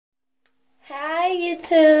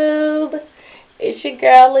YouTube. It's your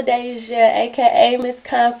girl LaDasia, aka Miss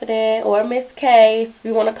Confident or Miss K. If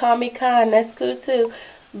you want to call me Con, that's cool too.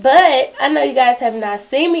 But I know you guys have not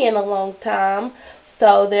seen me in a long time,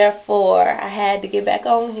 so therefore I had to get back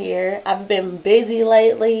on here. I've been busy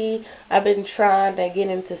lately. I've been trying to get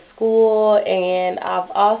into school, and I've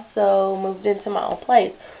also moved into my own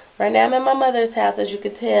place. Right now I'm in my mother's house, as you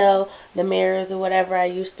can tell, the mirrors or whatever I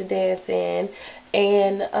used to dance in.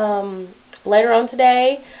 And later on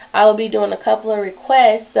today, I will be doing a couple of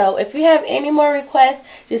requests. So if you have any more requests,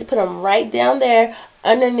 just put them right down there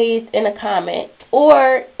underneath in a comment.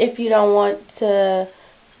 Or if you don't want to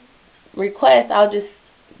request, I'll just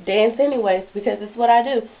dance anyways because it's what I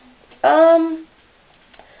do.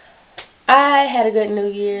 I had a good New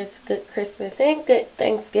Year's, good Christmas, and good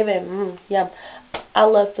Thanksgiving. Yum. I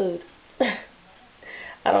love food.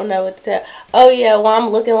 I don't know what to tell. Oh yeah, while I'm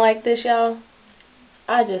looking like this, y'all,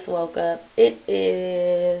 I just woke up. It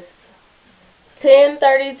is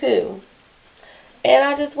 10:32, and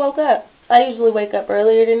I just woke up. I usually wake up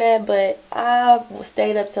earlier than that, but I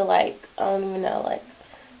stayed up till like, I don't even know, like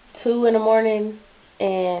 2 in the morning,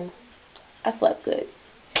 and I slept good.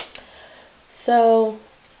 So,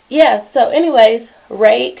 yeah. So anyways,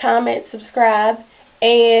 rate, comment, subscribe,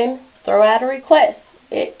 and throw out a request.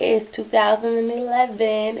 It is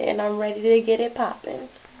 2011, and I'm ready to get it popping.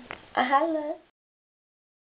 I holla.